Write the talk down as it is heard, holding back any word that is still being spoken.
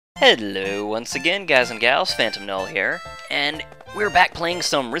Hello once again, guys and gals, Phantom Null here, and we're back playing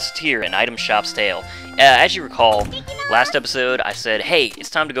some Recettear and Item Shop's Tale. As you recall, last episode I said, hey, it's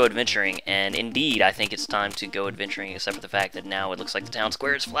time to go adventuring, and indeed I think it's time to go adventuring, except for the fact that now it looks like the town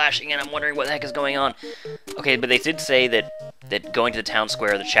square is flashing and I'm wondering what the heck is going on. Okay, but they did say that going to the town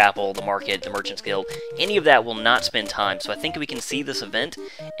square, the chapel, the market, the merchant's guild, any of that will not spend time, so I think we can see this event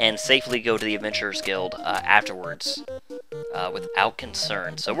and safely go to the adventurers guild afterwards. Without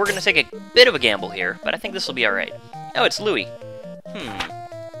concern. So we're going to take a bit of a gamble here, but I think this will be alright. Oh, it's Loie.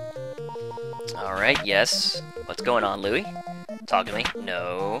 Alright, yes. What's going on, Loie? Talk to me.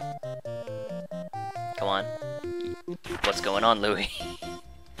 No. Come on. What's going on, Loie?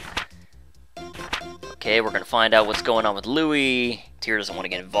 Okay, we're going to find out what's going on with Loie. Tear doesn't want to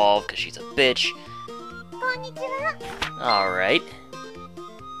get involved because she's a bitch. Alright.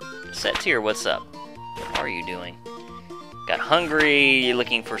 Recettear, what's up? What are you doing? Got hungry, you're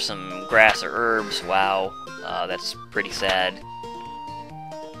looking for some grass or herbs. Wow, that's pretty sad.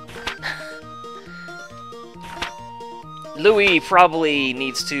 Loie probably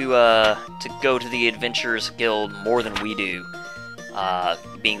needs to go to the Adventurers Guild more than we do,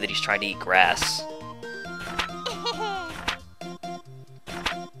 being that he's trying to eat grass.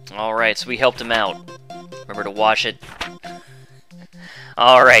 Alright, so we helped him out. Remember to wash it.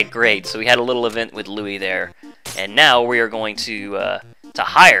 Alright, great. So we had a little event with Loie there. And now we are going to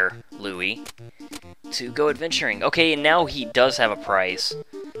hire Loie to go adventuring. Okay, and now he does have a price.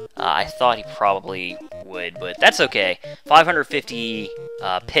 I thought he probably would, but that's okay. 550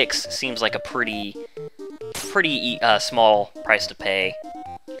 picks seems like a pretty small price to pay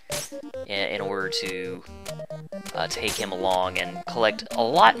in order to take him along and collect a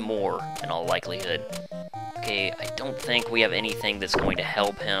lot more in all likelihood. Okay, I don't think we have anything that's going to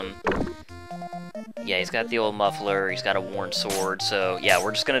help him. Yeah, he's got the old muffler, he's got a worn sword, so yeah,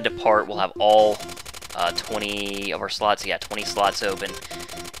 we're just gonna depart. We'll have all 20 of our slots, yeah, 20 slots open,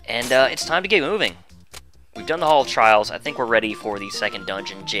 and it's time to get moving. We've done the Hall of Trials. I think we're ready for the second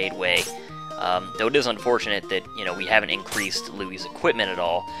dungeon, Jade Way. Though it is unfortunate that, you know, we haven't increased Louie's equipment at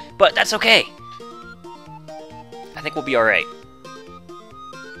all, but that's okay. I think we'll be alright.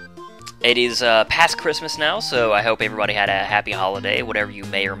 It is past Christmas now, so I hope everybody had a happy holiday, whatever you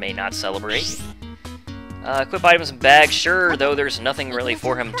may or may not celebrate. Equip items and bags, sure, though there's nothing really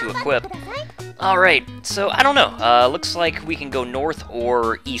for him to equip. Alright, so I don't know. Looks like we can go north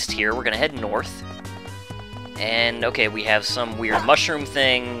or east here. We're gonna head north. And, okay, we have some weird mushroom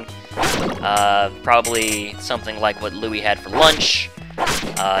thing. Probably something like what Loie had for lunch.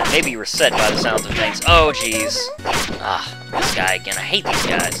 Maybe reset by the sounds of things. Oh, jeez. Ah, this guy again. I hate these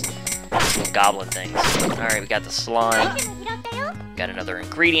guys. Goblin things. Alright, we got the slime. Got another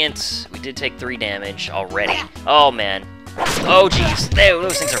ingredient. We did take 3 damage already. Oh, man. Oh, jeez.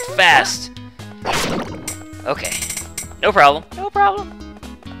 Those things are fast. Okay. No problem. No problem.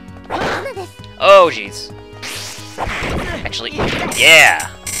 Oh, jeez. Actually,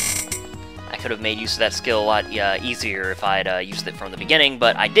 yeah. I could have made use of that skill a lot easier if I'd used it from the beginning,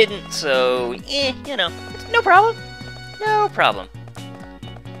 but I didn't, so, you know. No problem. No problem.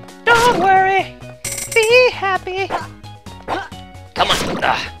 Don't worry. Be happy. Come on!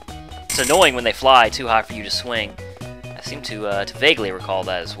 Ah. It's annoying when they fly too high for you to swing. I seem to vaguely recall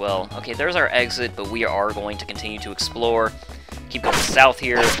that as well. Okay, there's our exit, but we are going to continue to explore. Keep going south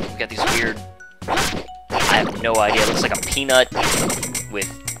here. We've got these weird... I have no idea. It looks like a peanut with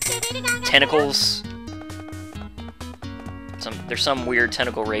tentacles. There's some weird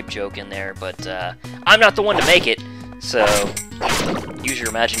tentacle rape joke in there, but I'm not the one to make it, so use your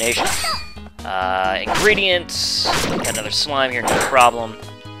imagination. Ingredients. Got another slime here, no problem.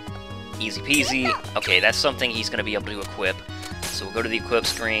 Easy peasy. Okay, that's something he's going to be able to equip. So we'll go to the equip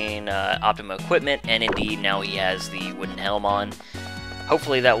screen, optimum equipment, and indeed now he has the wooden helm on.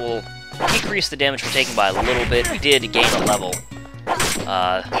 Hopefully that will decrease the damage we're taking by a little bit. We did gain a level.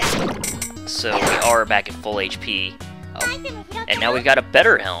 So we are back at full HP. Oh, and now we've got a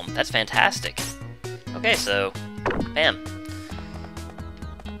better helm. That's fantastic. Okay, so, bam.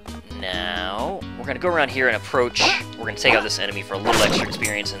 Now, we're going to go around here and approach. We're going to take out this enemy for a little extra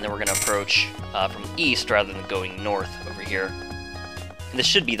experience, and then we're going to approach from east rather than going north over here. And this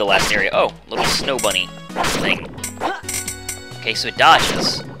should be the last area. Oh, little snow bunny thing. Okay, so it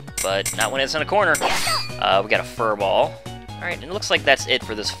dodges, but not when it's in a corner. We got a fur ball. Alright, and it looks like that's it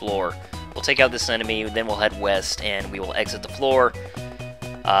for this floor. We'll take out this enemy, then we'll head west, and we will exit the floor.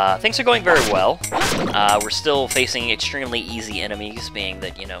 Things are going very well. We're still facing extremely easy enemies, being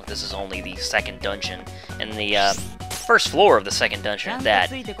that, you know, this is only the second dungeon, and the first floor of the second dungeon at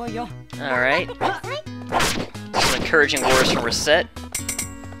that. Alright. Some encouraging words from Recette.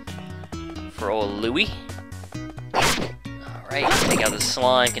 for old Loie. Alright, take out the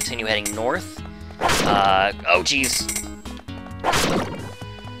slime, continue heading north. Oh jeez.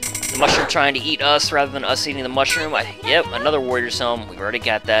 The mushroom trying to eat us rather than us eating the mushroom. Yep, another warrior's helm. We've already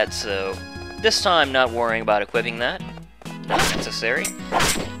got that, so this time not worrying about equipping that. Not necessary.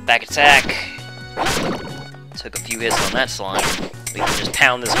 Back attack. Took a few hits on that slime. We can just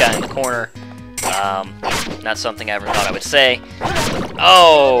pound this guy in the corner. Not something I ever thought I would say.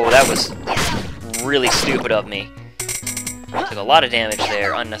 Oh, that was really stupid of me. Took a lot of damage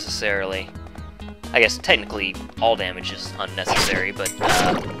there, unnecessarily. I guess technically all damage is unnecessary, but,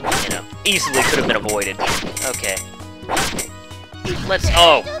 you know, easily could have been avoided. Okay. Let's...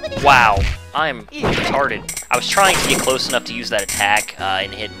 Oh, wow. I'm retarded. I was trying to get close enough to use that attack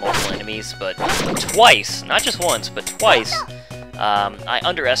and hit multiple enemies, but twice, not just once, but twice, I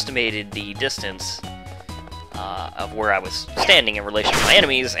underestimated the distance of where I was standing in relation to my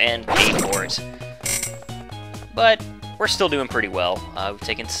enemies and paid for it. But we're still doing pretty well. We've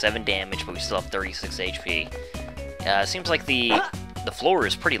taken 7 damage, but we still have 36 HP. Seems like the floor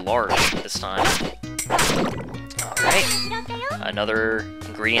is pretty large this time. Alright. Another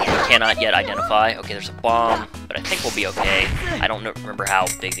ingredient we cannot yet identify. Okay, there's a bomb, but I think we'll be okay. I don't remember how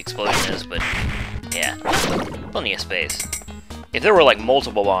big the explosion is, but yeah. Plenty of space. If there were, like,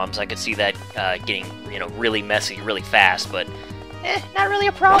 multiple bombs, I could see that getting, you know, really messy really fast, but not really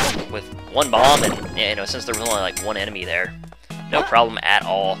a problem. With one bomb and, you know, since there was only, like, one enemy there, no problem at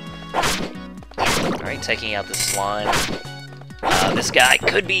all. Alright, taking out the slime. This guy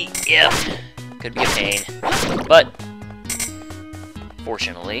could be, could be a pain, but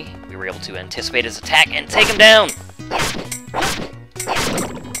fortunately, we were able to anticipate his attack and take him down!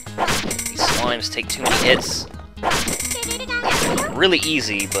 These slimes take too many hits. Really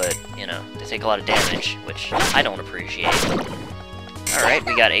easy, but, you know, they take a lot of damage, which I don't appreciate. Alright,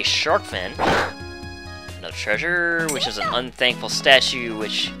 we got a shark fin. Another treasure, which is an unthankful statue,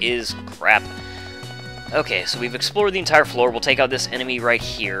 which is crap. Okay, so we've explored the entire floor. We'll take out this enemy right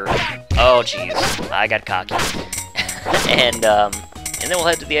here. Oh, jeez. I got cocky. And then we'll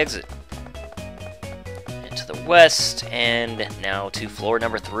head to the exit. And to the west, and now to floor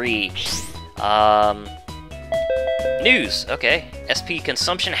number 3. News! Okay. SP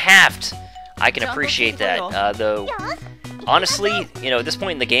consumption halved! I can appreciate that, though... Honestly, you know, at this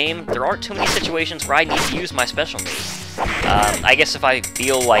point in the game, there aren't too many situations where I need to use my special move. I guess if I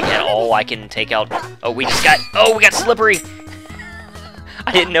feel like at all I can take out... Oh, we got slippery!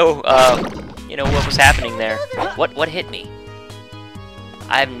 I didn't know, you know, what was happening there. What hit me?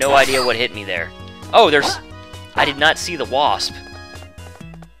 I have no idea what hit me there. Oh, I did not see the wasp.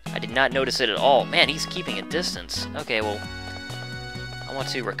 I did not notice it at all. Man, he's keeping a distance. Okay, well, I want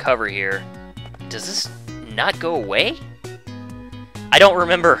to recover here. Does this not go away? I don't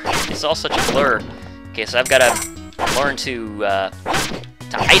remember. It's all such a blur. Okay, so I've got to learn to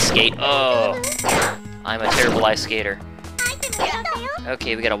ice skate. Oh, I'm a terrible ice skater.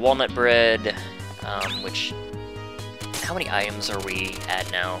 Okay, we got a walnut bread, which... How many items are we at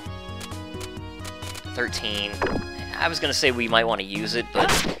now? 13. I was going to say we might want to use it,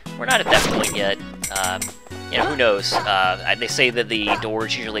 but we're not at that point yet. You know, who knows? They say that the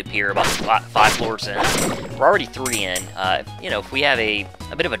doors usually appear about 5 floors in. We're already 3 in. You know, if we have a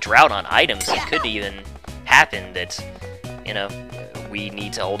bit of a drought on items, it could even happen that, you know, we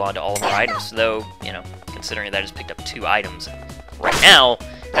need to hold on to all of our items. Though, you know, considering that I just picked up 2 items right now,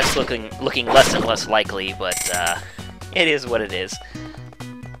 that's looking less and less likely, but it is what it is.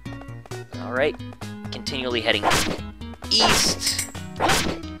 Alright, continually heading east.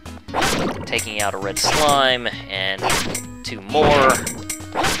 Taking out a red slime, and 2 more.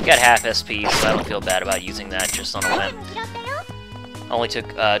 Got half SP, so I don't feel bad about using that just on a whim. Only took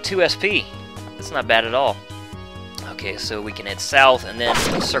 2 SP. That's not bad at all. Okay, so we can head south, and then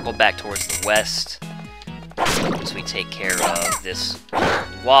circle back towards the west. Once we take care of this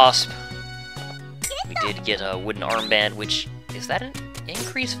wasp. We did get a wooden armband, which... Is that an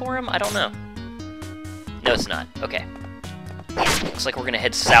increase for him? I don't know. No, it's not. Okay. Looks like we're gonna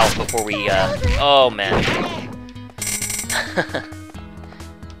head south before we, Oh, man.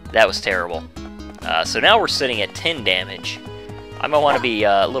 That was terrible. So now we're sitting at 10 damage. I might want to be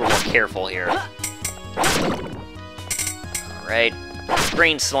a little more careful here. Alright.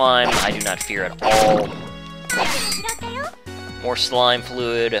 Green slime, I do not fear at all. More slime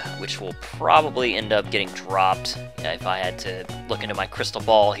fluid, which will probably end up getting dropped if I had to look into my crystal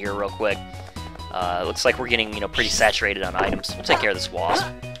ball here real quick. Looks like we're getting, you know, pretty saturated on items. We'll take care of this wasp.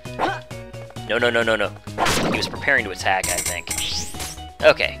 No. He was preparing to attack, I think.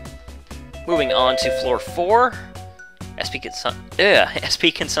 Okay. Moving on to floor 4.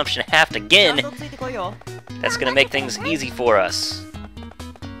 SP consumption halved again. That's gonna make things easy for us.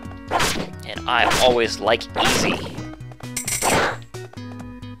 And I always like easy.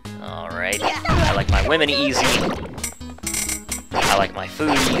 Alright. I like my women easy. I like my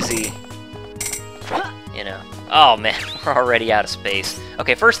food easy. You know. Oh man, we're already out of space.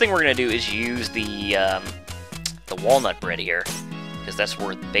 Okay, first thing we're gonna do is use the walnut bread here, because that's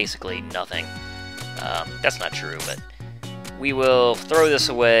worth basically nothing. That's not true, but we will throw this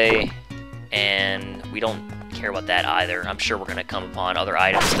away, and we don't care about that either. I'm sure we're gonna come upon other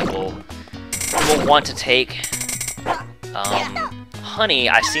items that we'll want to take. Honey,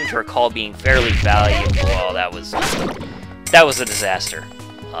 I seem to recall being fairly valuable. Oh, that was a disaster.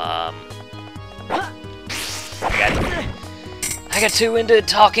 I got too into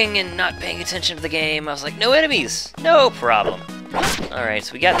talking and not paying attention to the game. I was like, no enemies! No problem. Alright,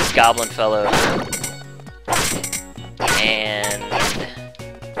 so we got this goblin fellow. And...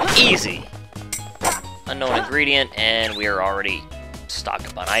 easy! Unknown ingredient, and we are already stocked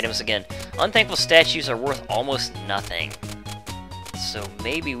up on items again. Unthankful statues are worth almost nothing. So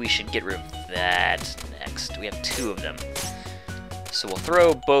maybe we should get rid of that next. We have 2 of them. So we'll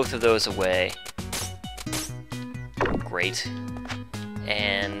throw both of those away. Great.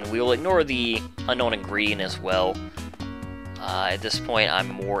 And we will ignore the unknown ingredient as well. At this point, I'm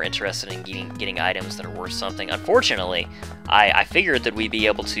more interested in getting items that are worth something. Unfortunately, I figured that we'd be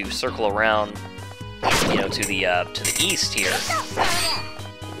able to circle around, you know, to the east here.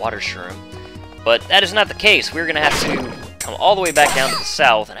 Water shroom. But that is not the case. We're gonna have to come all the way back down to the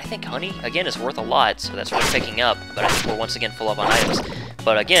south, and I think honey, again, is worth a lot, so that's worth picking up, but I think we're once again full up on items.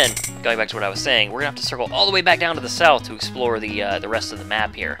 But again, going back to what I was saying, we're gonna have to circle all the way back down to the south to explore the rest of the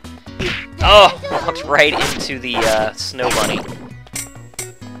map here. Oh! Walked right into the snow bunny.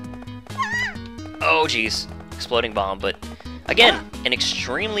 Oh, jeez. Exploding bomb, but again, an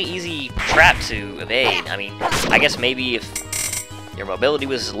extremely easy trap to evade. I mean, I guess maybe if your mobility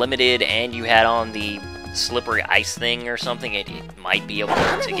was limited and you had on the slippery ice thing or something, it might be able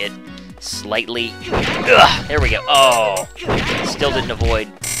to get slightly... Ugh, there we go. Oh, still didn't avoid.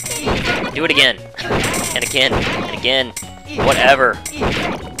 Do it again. And again. And again. Whatever.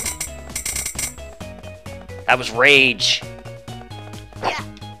 That was rage.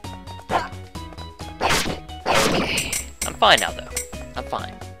 Okay. I'm fine now, though. I'm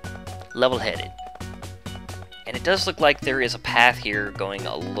fine. Level-headed. And it does look like there is a path here going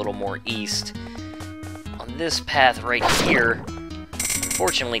a little more east. On this path right here,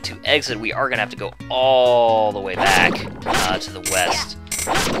 unfortunately, to exit, we are going to have to go all the way back to the west.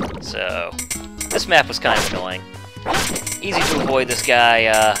 So, this map was kind of annoying. Easy to avoid this guy,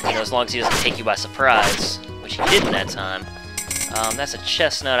 you know, as long as he doesn't take you by surprise, which he didn't that time. That's a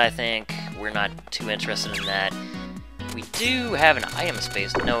chestnut, I think. We're not too interested in that. We do have an item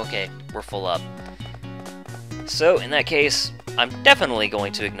space. No, okay, we're full up. So, in that case, I'm definitely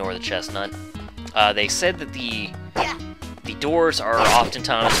going to ignore the chestnut. They said that the doors are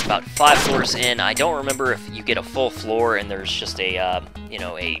oftentimes about 5 floors in. I don't remember if you get a full floor and there's just a, you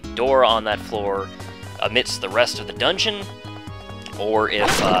know, a door on that floor amidst the rest of the dungeon, or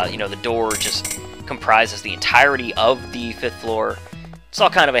if, you know, the door just comprises the entirety of the 5th floor. It's all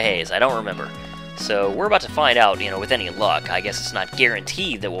kind of a haze. I don't remember. So we're about to find out, you know, with any luck. I guess it's not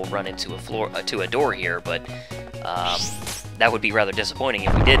guaranteed that we'll run into a door here, but that would be rather disappointing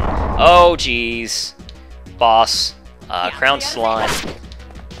if we didn't. Oh, jeez. Boss. Crown slime.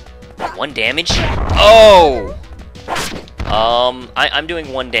 1 damage? Oh! I'm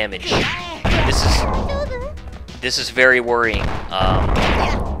doing 1 damage. This is very worrying.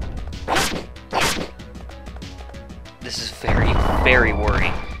 This is very, very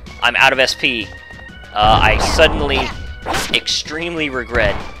worrying. I'm out of SP. I suddenly, extremely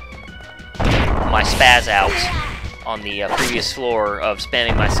regret my spaz out on the previous floor of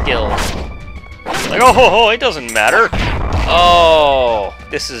spamming my skill. Like, oh, it doesn't matter. Oh,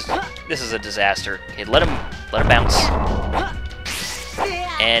 this is a disaster. Okay, let him bounce,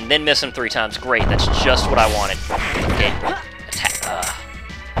 and then miss him 3 times. Great, that's just what I wanted. Okay, attack,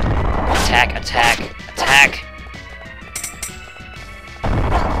 attack, attack, attack,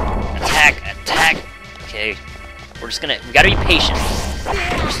 attack, attack. Okay, we gotta be patient.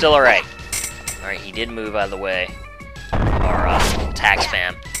 We're still alright. Alright, he did move out of the way. Our attack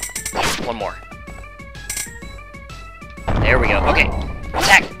spam. 1 more. There we go. Okay,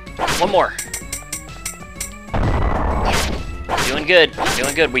 attack. 1 more. Doing good.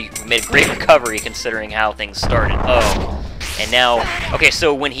 Doing good. We made a great recovery considering how things started. Oh. And now, okay,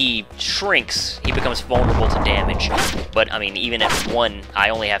 so when he shrinks, he becomes vulnerable to damage. But, I mean, even at 1, I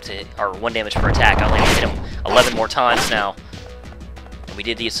only have to, or 1 damage per attack, I only have to hit him 11 more times now. And we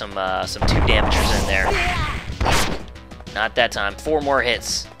did get some 2 damagers in there. Not that time. 4 more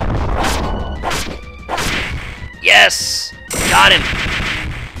hits. Yes! Got him!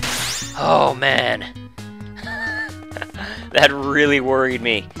 Oh, man. That really worried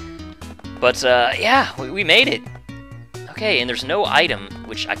me. But, yeah, we made it. Okay, and there's no item,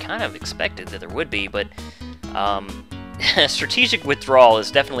 which I kind of expected that there would be, but, strategic withdrawal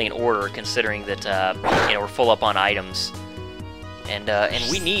is definitely in order, considering that, you know, we're full up on items. And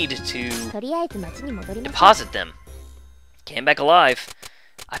we need to deposit them. Came back alive.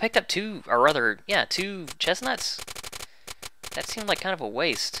 I picked up 2 chestnuts. That seemed like kind of a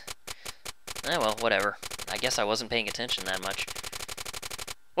waste. Oh well, whatever. I guess I wasn't paying attention that much.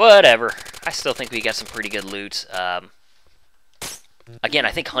 Whatever. I still think we got some pretty good loot. Again,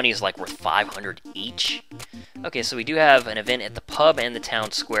 I think honey is like worth 500 each. Okay, so we do have an event at the pub and the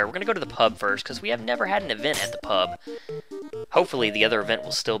town square. We're gonna go to the pub first, because we have never had an event at the pub. Hopefully the other event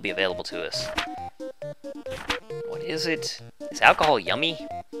will still be available to us. What is it? Is alcohol yummy?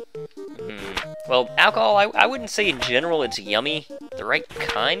 Well, alcohol, I wouldn't say in general it's yummy. The right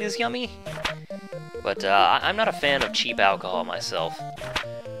kind is yummy. But I'm not a fan of cheap alcohol myself.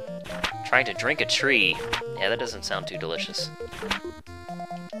 Trying to drink a tree. Yeah, that doesn't sound too delicious.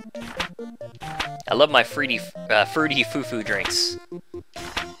 I love my fruity foo-foo drinks.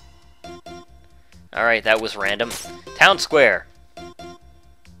 Alright, that was random. Town square.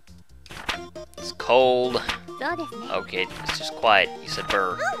 It's cold. Okay, it's just quiet. You said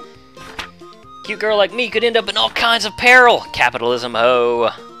burr. Cute girl like me could end up in all kinds of peril. Capitalism, ho.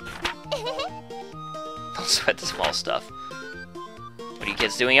 Don't sweat the small stuff. What are you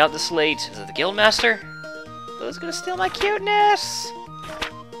kids doing out this late? Is it the guildmaster? Who's gonna steal my cuteness?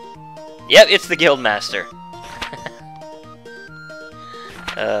 Yep, it's the guildmaster.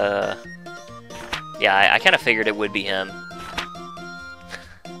 Yeah, I kind of figured it would be him.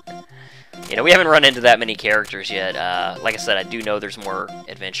 You know, we haven't run into that many characters yet. Like I said, I do know there's more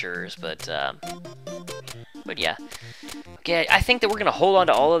adventurers, but yeah. Okay, I think that we're gonna hold on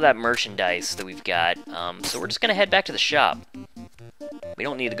to all of that merchandise that we've got. So we're just gonna head back to the shop. We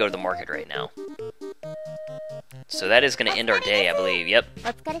don't need to go to the market right now. So that is gonna end our day, I believe. Yep.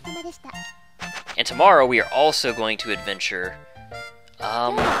 And tomorrow we are also going to adventure.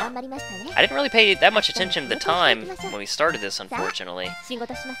 I didn't really pay that much attention at the time when we started this, unfortunately.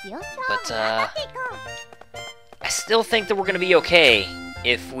 But, I still think that we're gonna be okay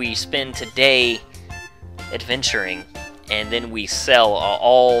if we spend today adventuring, and then we sell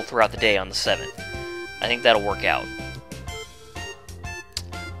all throughout the day on the 7th. I think that'll work out.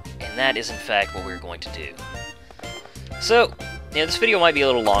 And that is, in fact, what we're going to do. So, yeah, this video might be a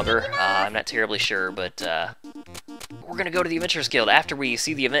little longer. I'm not terribly sure, but, we're gonna go to the Adventurers Guild after we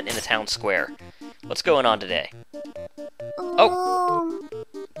see the event in the town square. What's going on today? Oh!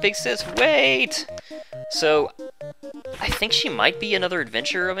 Big sis, wait! So, I think she might be another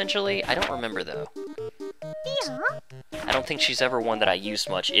adventurer eventually. I don't remember, though. I don't think she's ever one that I used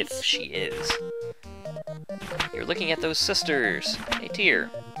much, if she is. You're looking at those sisters. Hey, Tear.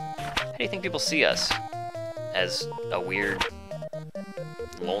 How do you think people see us? As a weird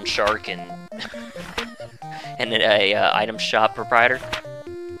loan shark and and a item shop proprietor?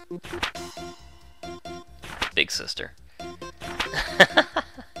 Big sister.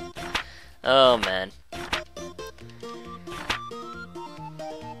 Oh man.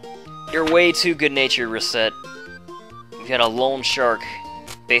 You're way too good-natured, Recette. You've got a loan shark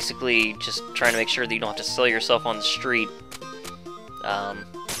basically just trying to make sure that you don't have to sell yourself on the street.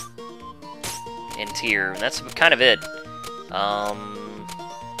 In Tier. And that's kind of it.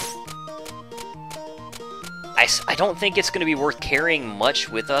 I don't think it's going to be worth carrying much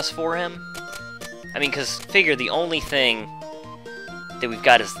with us for him. I mean, because, figure, the only thing that we've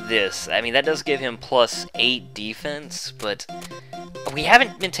got is this. I mean, that does give him +8 defense, but we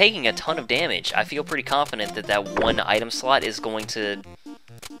haven't been taking a ton of damage. I feel pretty confident that that one item slot is going to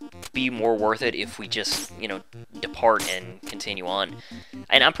be more worth it if we just, you know, depart and continue on.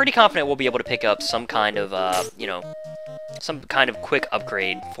 And I'm pretty confident we'll be able to pick up some kind of, you know, some kind of quick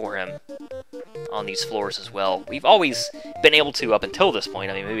upgrade for him on these floors as well. We've always been able to up until this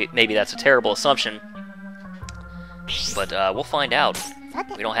point. I mean, maybe that's a terrible assumption, but we'll find out.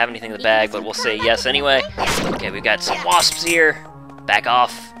 We don't have anything in the bag, but we'll say yes anyway. Okay, we've got some wasps here. Back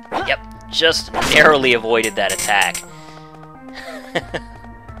off. Yep, just narrowly avoided that attack.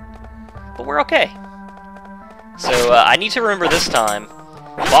 But we're okay. So I need to remember this time,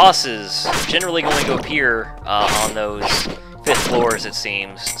 bosses generally going to appear on those 5th floors, it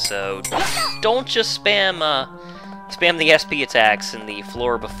seems. So don't just spam spam the SP attacks in the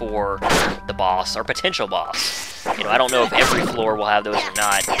floor before the boss, or potential boss. You know, I don't know if every floor will have those or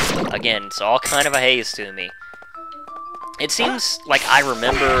not. Again, it's all kind of a haze to me. It seems like I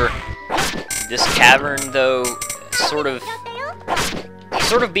remember this cavern, though, sort of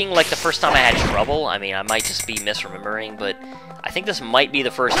being like the first time I had trouble. I mean, I might just be misremembering, but I think this might be the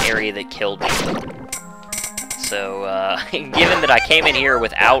first area that killed me. So, given that I came in here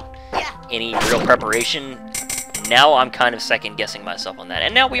without any real preparation, now I'm kind of second-guessing myself on that.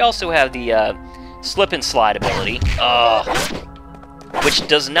 And now we also have the slip and slide ability, which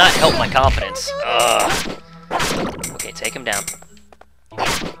does not help my confidence. Okay, take him down.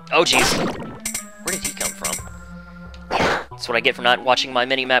 Oh, jeez. Where did he come from? That's what I get for not watching my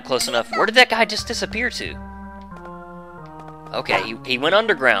mini-map close enough. Where did that guy just disappear to? Okay, he went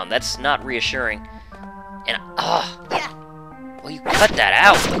underground. That's not reassuring. And, well, you cut that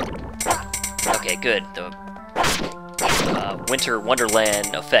out. Okay, good. The Winter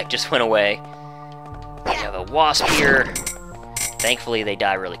Wonderland effect just went away. We have a wasp here. Thankfully, they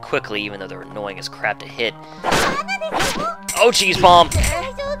die really quickly, even though they're annoying as crap to hit. Oh, jeez, bomb!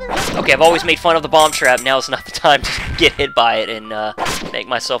 Okay, I've always made fun of the bomb trap. Now is not the time to get hit by it and make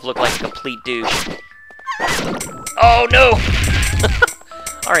myself look like a complete douche. Oh, no!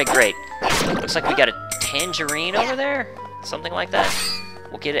 Alright, great. Looks like we got a tangerine over there? Something like that.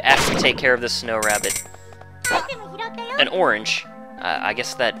 We'll get it after we take care of this snow rabbit. An orange. I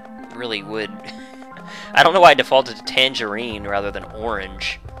guess that really would... I don't know why I defaulted to tangerine rather than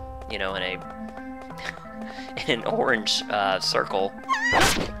orange. You know, in an orange circle.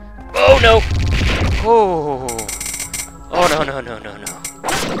 Oh, no! Oh! Oh, no.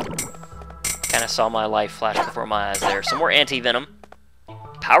 Kinda saw my life flash before my eyes there. Some more anti-venom.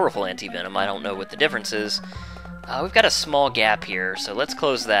 Powerful anti-venom. I don't know what the difference is. We've got a small gap here, so let's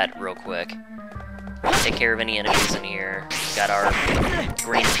close that real quick. Take care of any enemies in here. We've got our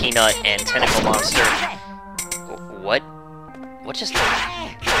green peanut and tentacle monster. What? What just...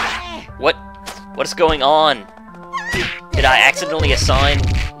 What is going on? Did I accidentally assign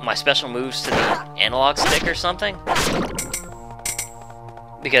my special moves to the analog stick or something?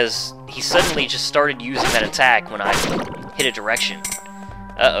 Because he suddenly just started using that attack when I hit a direction.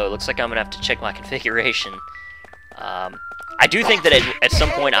 Uh-oh, looks like I'm gonna have to check my configuration. I do think that at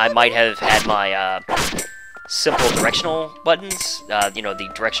some point I might have had my simple directional buttons, you know, the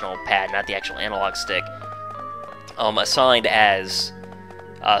directional pad, not the actual analog stick, assigned as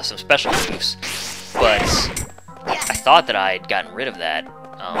some special moves, but I thought that I had gotten rid of that.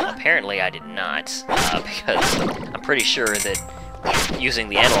 Apparently I did not, because I'm pretty sure that using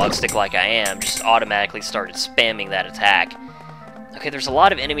the analog stick like I am just automatically started spamming that attack. Okay, there's a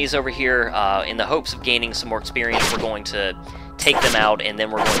lot of enemies over here. In the hopes of gaining some more experience, we're going to take them out, and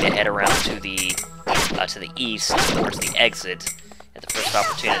then we're going to head around to the east towards the exit at the first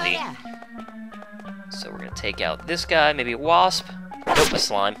opportunity. So we're going to take out this guy, maybe a wasp. Nope, a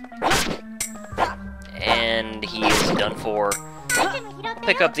slime. And he is done for.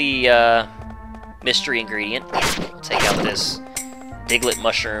 Pick up the mystery ingredient. We'll take out this Diglett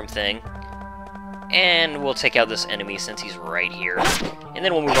mushroom thing. And we'll take out this enemy since he's right here. And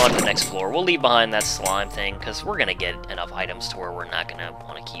then we'll move on to the next floor. We'll leave behind that slime thing, because we're going to get enough items to where we're not going to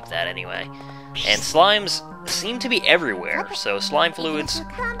want to keep that anyway. And slimes seem to be everywhere, so slime fluids,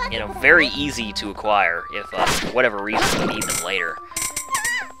 you know, very easy to acquire if, for whatever reason, we need them later.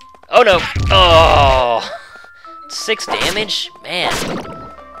 Oh no! Oh! 6 damage? Man.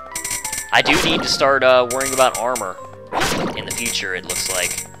 I do need to start worrying about armor in the future, it looks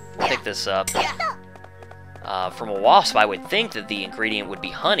like. We'll pick this up. From a wasp, I would think that the ingredient would be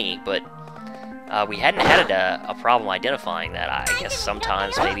honey, but we hadn't had a problem identifying that. I guess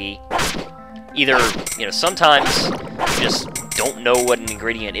sometimes maybe either, you know, sometimes you just don't know what an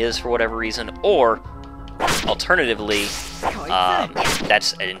ingredient is for whatever reason, or alternatively,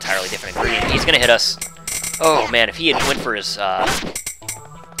 that's an entirely different ingredient. He's gonna hit us. Oh man, if he had went for his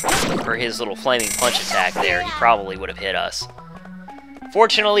little flaming punch attack there, he probably would have hit us.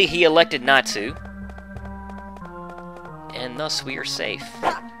 Fortunately, he elected not to, and thus we are safe.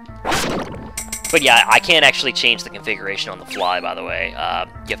 But yeah, I can't actually change the configuration on the fly, by the way.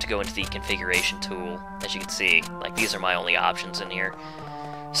 You have to go into the configuration tool, as you can see. Like, these are my only options in here.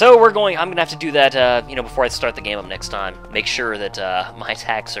 So I'm gonna have to do that, you know, before I start the game up next time. Make sure that my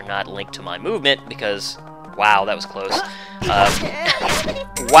attacks are not linked to my movement, because, wow, that was close.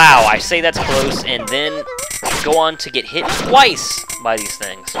 Wow, I say that's close, and then go on to get hit twice by these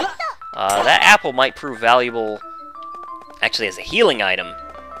things. That apple might prove valuable, actually, as a healing item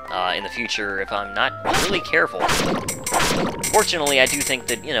in the future if I'm not really careful. Fortunately, I do think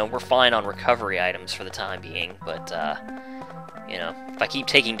that, you know, we're fine on recovery items for the time being, but, you know, if I keep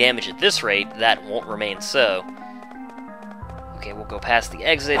taking damage at this rate, that won't remain so. Okay, we'll go past the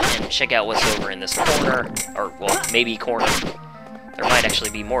exit and check out what's over in this corner, or, well, maybe corner. There might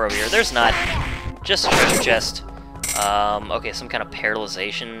actually be more over here. There's not. Just a treasure chest. Okay, some kind of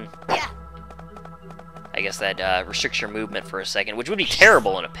paralyzation. I guess that restricts your movement for a second, which would be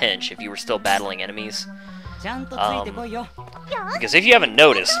terrible in a pinch if you were still battling enemies. Because if you haven't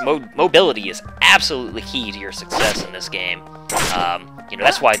noticed, mobility is absolutely key to your success in this game. You know,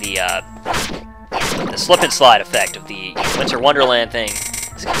 that's why the slip and slide effect of the Winter Wonderland thing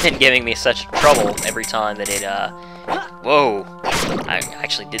has been giving me such trouble every time that it, whoa. I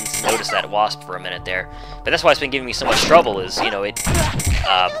actually didn't notice that wasp for a minute there. But that's why it's been giving me so much trouble is, you know, it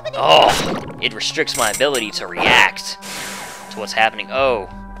restricts my ability to react to what's happening. Oh,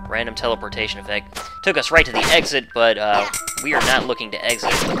 random teleportation effect. Took us right to the exit, but we are not looking to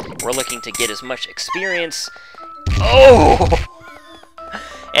exit. We're looking to get as much experience. Oh!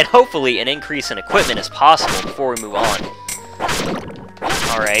 And hopefully an increase in equipment as possible before we move on.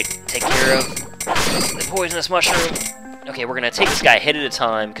 Alright, take care of the poisonous mushroom. Okay, we're gonna take this guy a hit at a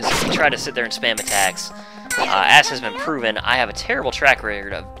time, because if we try to sit there and spam attacks, as has been proven, I have a terrible track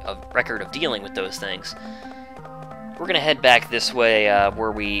record of dealing with those things. We're gonna head back this way,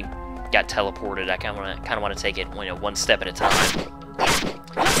 where we got teleported. I kind of want to take it, you know, one step at a time,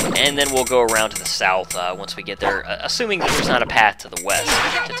 and then we'll go around to the south once we get there, assuming that there's not a path to the west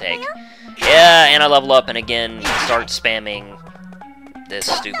to take. Yeah, and I level up and again start spamming this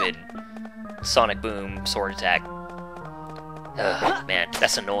stupid Sonic Boom sword attack. Ugh, man,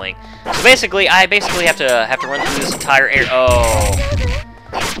 that's annoying. So basically, I have to run through this entire area. Oh,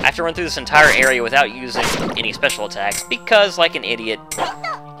 I have to run through this entire area without using any special attacks because, like an idiot,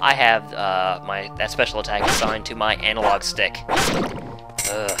 I have that special attack assigned to my analog stick.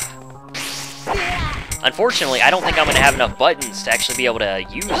 Ugh. Unfortunately, I don't think I'm gonna have enough buttons to actually be able to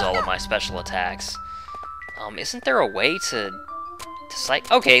use all of my special attacks. Isn't there a way to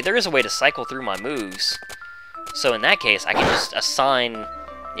cycle? Okay, there is a way to cycle through my moves. So in that case, I can just assign,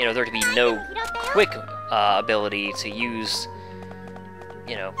 you know, there to be no quick ability to use,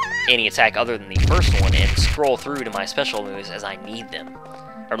 you know, any attack other than the first one and scroll through to my special moves as I need them.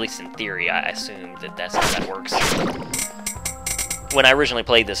 Or at least in theory, I assume that that's how that works. When I originally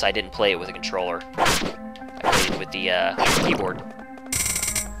played this, I didn't play it with a controller. I played it with the keyboard.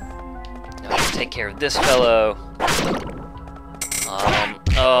 Now, take care of this fellow.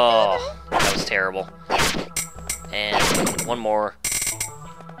 Oh, that was terrible. And one more.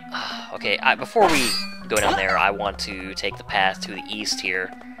 Okay, before we go down there, I want to take the path to the east here.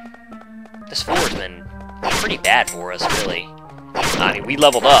 This floor has been pretty bad for us, really. I mean, we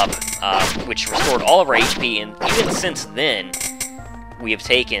leveled up, which restored all of our HP, and even since then, we have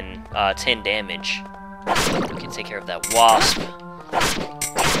taken 10 damage. We can take care of that wasp.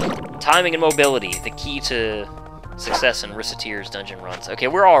 Timing and mobility, the key to success in Recettear's dungeon runs. Okay,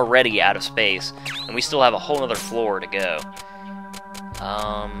 we're already out of space, and we still have a whole other floor to go.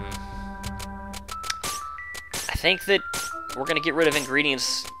 I think that we're gonna get rid of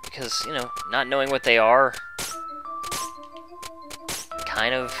ingredients because, you know, not knowing what they are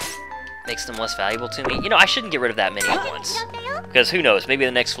kind of makes them less valuable to me. You know, I shouldn't get rid of that many at once, because who knows, maybe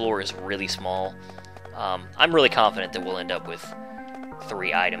the next floor is really small. I'm really confident that we'll end up with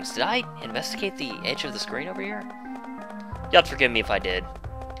 3 items. Did I investigate the edge of the screen over here? You'll have to forgive me if I did.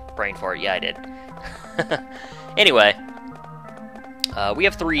 Brain fart, yeah I did. Anyway, we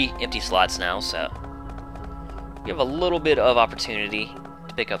have 3 empty slots now, so we have a little bit of opportunity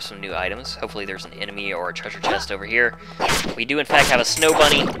to pick up some new items. Hopefully there's an enemy or a treasure chest over here. We do in fact have a snow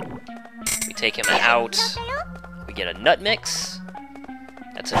bunny. We take him out. We get a nut mix.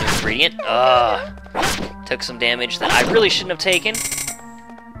 That's a new ingredient. Took some damage that I really shouldn't have taken.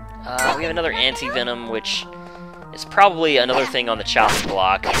 We have another anti-venom, which is probably another thing on the chopping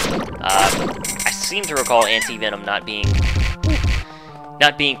block. I seem to recall anti-venom not being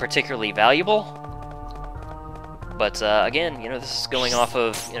particularly valuable. But again, you know, this is going off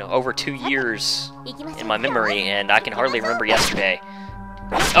of, you know, over 2 years in my memory, and I can hardly remember yesterday.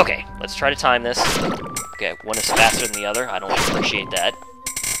 Okay, let's try to time this. Okay, one is faster than the other. I don't appreciate that.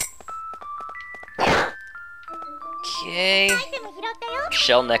 Okay.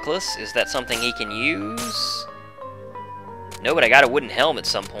 Shell necklace. Is that something he can use? No, but I got a wooden helm at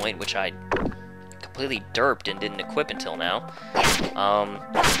some point, which I completely derped and didn't equip until now.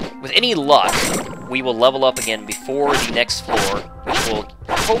 With any luck, we will level up again before the next floor, which will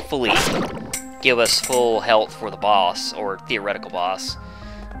hopefully give us full health for the boss, or theoretical boss.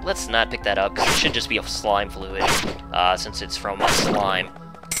 let's not pick that up, because it should just be a slime fluid, since it's from a slime.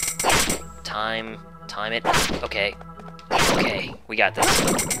 Time it. Okay. Okay, we got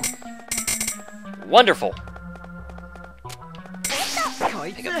this. Wonderful!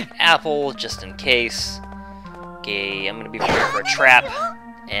 Pick up the apple, just in case. Okay, I'm gonna be prepared for a trap.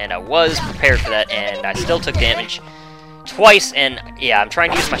 And I was prepared for that, and I still took damage twice, and yeah, I'm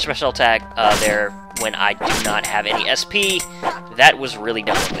trying to use my special attack there when I do not have any SP. That was really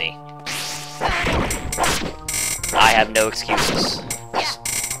dumb of me. I have no excuses. Just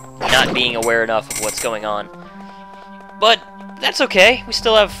not being aware enough of what's going on. But that's okay. We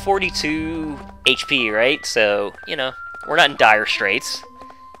still have 42 HP, right? So, you know, we're not in dire straits.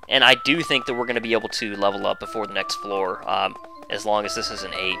 And I do think that we're going to be able to level up before the next floor, as long as this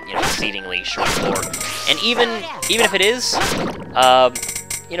isn't a, you know, exceedingly short floor. And even if it is,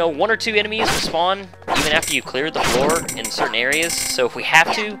 you know, 1 or 2 enemies will spawn even after you cleared the floor in certain areas. So if we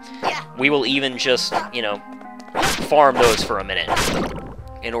have to, we will even just, you know, farm those for a minute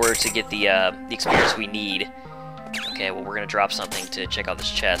in order to get the experience we need. Okay, well, we're going to drop something to check out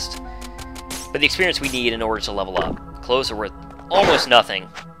this chest. But the experience we need in order to level up. Clothes are worth almost nothing.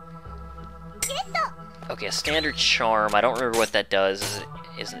 Okay, a standard charm. I don't remember what that does.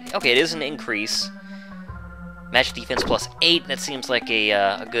 Okay, it is an increase. Magic defense plus 8. That seems like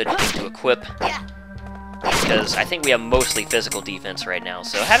a good thing to equip. Because I think we have mostly physical defense right now.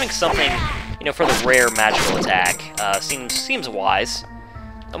 So having something, you know, for the rare magical attack seems wise.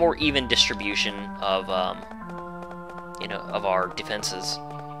 A more even distribution of, you know, of our defenses.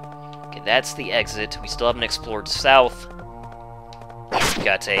 Okay, that's the exit. We still haven't explored south. We've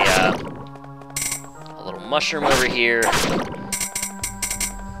got a little mushroom over here.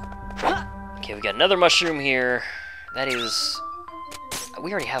 Okay, we got another mushroom here. That is...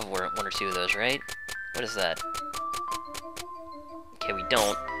 We already have one or two of those, right? What is that? Okay, we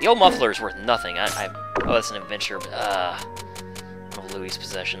don't. The old muffler is worth nothing. Oh, that's an adventure, but, one of Louie's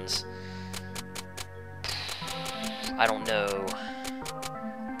possessions. I don't know.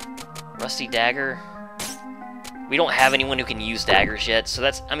 Rusty dagger? We don't have anyone who can use daggers yet, so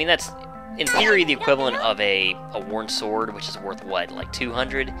that's... I mean, that's... in theory, the equivalent of a worn sword, which is worth, what, like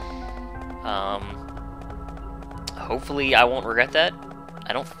 200? Hopefully I won't regret that.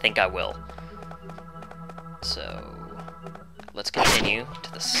 I don't think I will. So, let's continue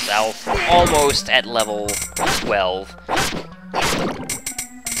to the south. Almost at level 12.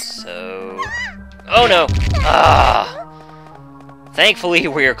 So... Oh no! Thankfully,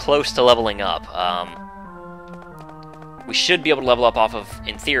 we're close to leveling up. We should be able to level up off of,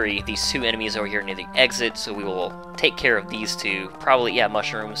 in theory, these 2 enemies over here near the exit, so we will take care of these 2. Probably, yeah,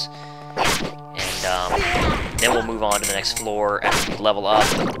 mushrooms. And then we'll move on to the next floor after we level up.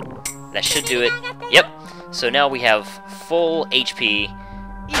 That should do it. Yep. So now we have full HP.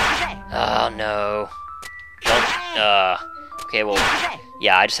 Oh, no. Don't, okay, well,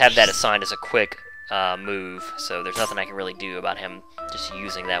 yeah, I just have that assigned as a quick move, so there's nothing I can really do about him just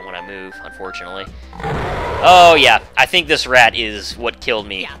using that when I move, unfortunately. Oh, yeah, I think this rat is what killed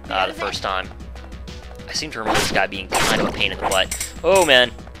me the first time. I seem to remember this guy being kind of a pain in the butt. Oh,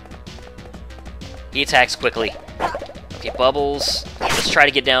 man. He attacks quickly. Okay, Bubbles. Let's try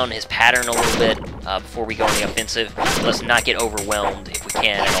to get down his pattern a little bit before we go on the offensive. Let's not get overwhelmed, if we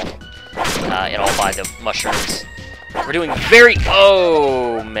can, at all by the mushrooms. We're doing very...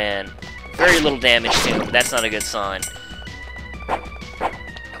 Oh, man. Very little damage to him. That's not a good sign.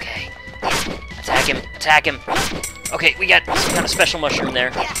 Okay. Attack him. Attack him. Okay, we got some kind of special mushroom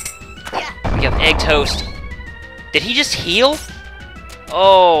there. We have egg toast. Did he just heal?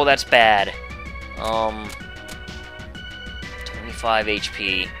 Oh, that's bad. 25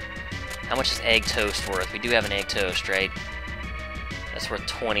 HP. How much is egg toast worth? We do have an egg toast, right? That's worth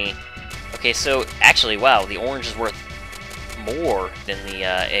 20. Okay, so actually, wow, the orange is worth more than the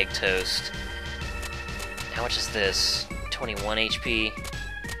egg toast. How much is this? 21 HP.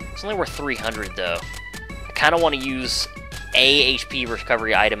 It's only worth 300 though. I kind of want to use a HP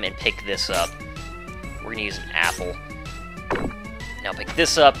recovery item and pick this up. We're gonna use an apple. Now pick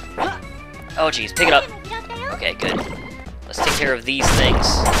this up. Oh geez, pick it up. Okay, good. Let's take care of these things.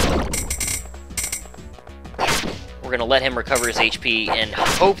 We're gonna let him recover his HP and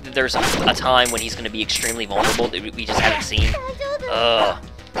hope that there's a time when he's gonna be extremely vulnerable that we just haven't seen.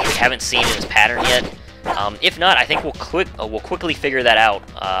 We haven't seen in his pattern yet. If not, I think we'll quickly figure that out.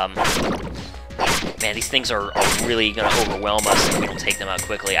 Man, these things are really gonna overwhelm us if we don't take them out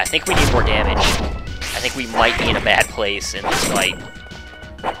quickly. I think we need more damage. I think we might be in a bad place in this fight.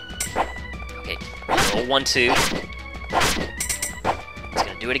 Okay, roll 1-2. He's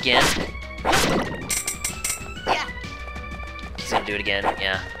gonna do it again. He's gonna do it again.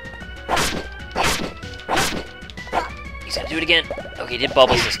 Yeah. He's gonna do it again. Okay, he did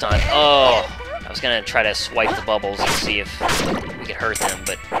bubbles this time. Oh, I was gonna try to swipe the bubbles and see if we could hurt them,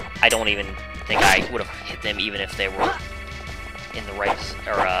 but I don't even think I would have hit them even if they were in the right,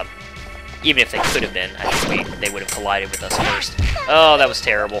 or even if they could have been. I think they would have collided with us first. Oh, that was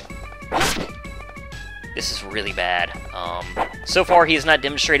terrible. This is really bad. So far, he has not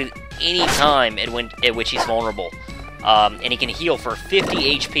demonstrated any time at which he's vulnerable. And he can heal for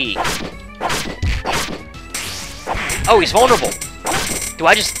 50 HP. Oh, he's vulnerable!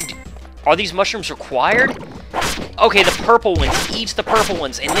 Are these mushrooms required? Okay, the purple ones. He eats the purple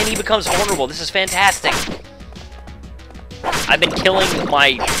ones, and then he becomes vulnerable. This is fantastic. I've been killing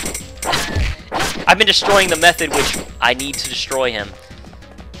my... I've been destroying the method which I need to destroy him.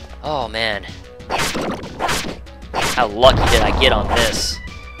 Oh, man. How lucky did I get on this?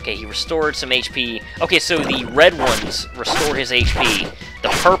 Okay, he restored some HP. Okay, so the red ones restore his HP. The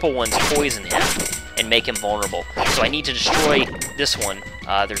purple ones poison him and make him vulnerable. So I need to destroy this one.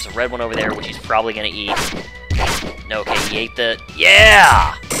 There's a red one over there, which he's probably going to eat. No, okay, he ate the...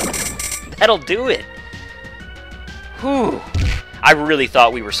 Yeah! That'll do it! Whew! I really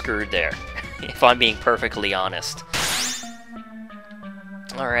thought we were screwed there, if I'm being perfectly honest.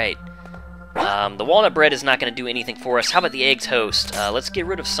 Alright. The walnut bread is not going to do anything for us. How about the egg toast? Let's get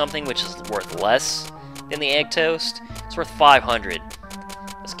rid of something which is worth less than the egg toast. It's worth 500.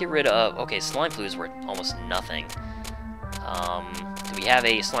 Let's get rid of... Okay, slime fluid is worth almost nothing. Do we have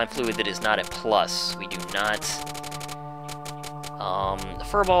a slime fluid that is not at plus? We do not. The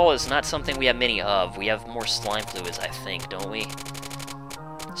fur ball is not something we have many of. We have more slime fluids, I think, don't we?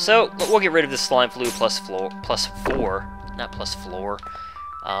 So, we'll get rid of this slime fluid plus 4. Not plus floor.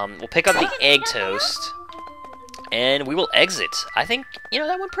 We'll pick up the egg toast, and we will exit. I think, you know,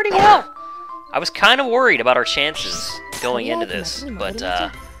 that went pretty well. I was kind of worried about our chances going into this, but,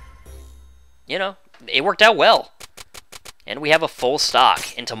 you know, it worked out well. And we have a full stock,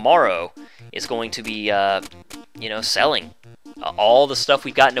 and tomorrow is going to be, you know, selling all the stuff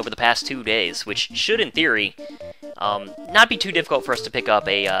we've gotten over the past 2 days, which should, in theory, not be too difficult for us to pick up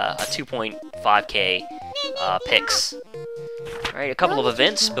a 2.5k picks. Alright, a couple of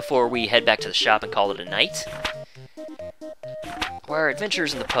events before we head back to the shop and call it a night. Where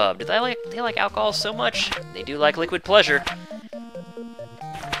adventures in the pub. Do they like alcohol so much? They do like liquid pleasure.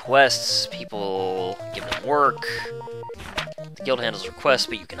 Quests, people give them work. The guild handles requests,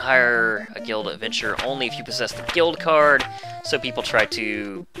 but you can hire a guild adventure only if you possess the guild card. So people try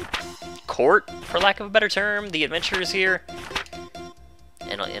to court, for lack of a better term, the adventurers here,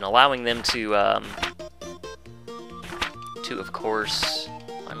 and allowing them to, of course,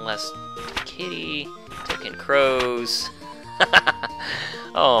 unless kitty, token crows.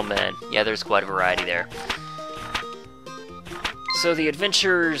 Oh man, yeah, there's quite a variety there. So the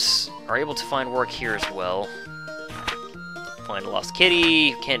adventurers are able to find work here as well. Find a lost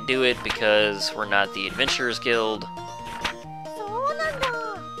kitty, can't do it because we're not the Adventurers Guild.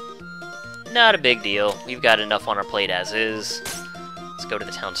 Not a big deal, we've got enough on our plate as is. Let's go to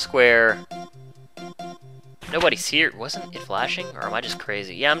the town square. Nobody's here. Wasn't it flashing? Or am I just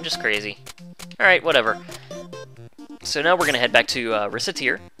crazy? Yeah, I'm just crazy. Alright, whatever. So now we're going to head back to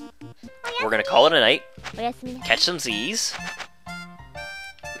Recettear. We're going to call it a night. Catch some Z's.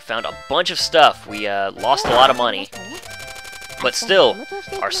 We found a bunch of stuff. We lost a lot of money. But still,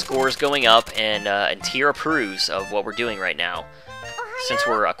 our score's going up, and Tier approves of what we're doing right now, since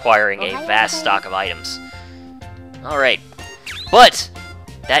we're acquiring a vast stock of items. Alright. But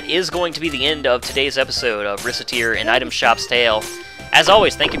that is going to be the end of today's episode of Recettear and Item Shop's Tale. As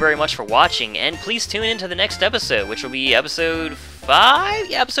always, thank you very much for watching, and please tune in to the next episode, which will be episode 5?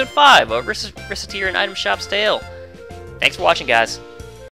 Yeah, episode 5 of Recettear and Item Shop's Tale. Thanks for watching, guys.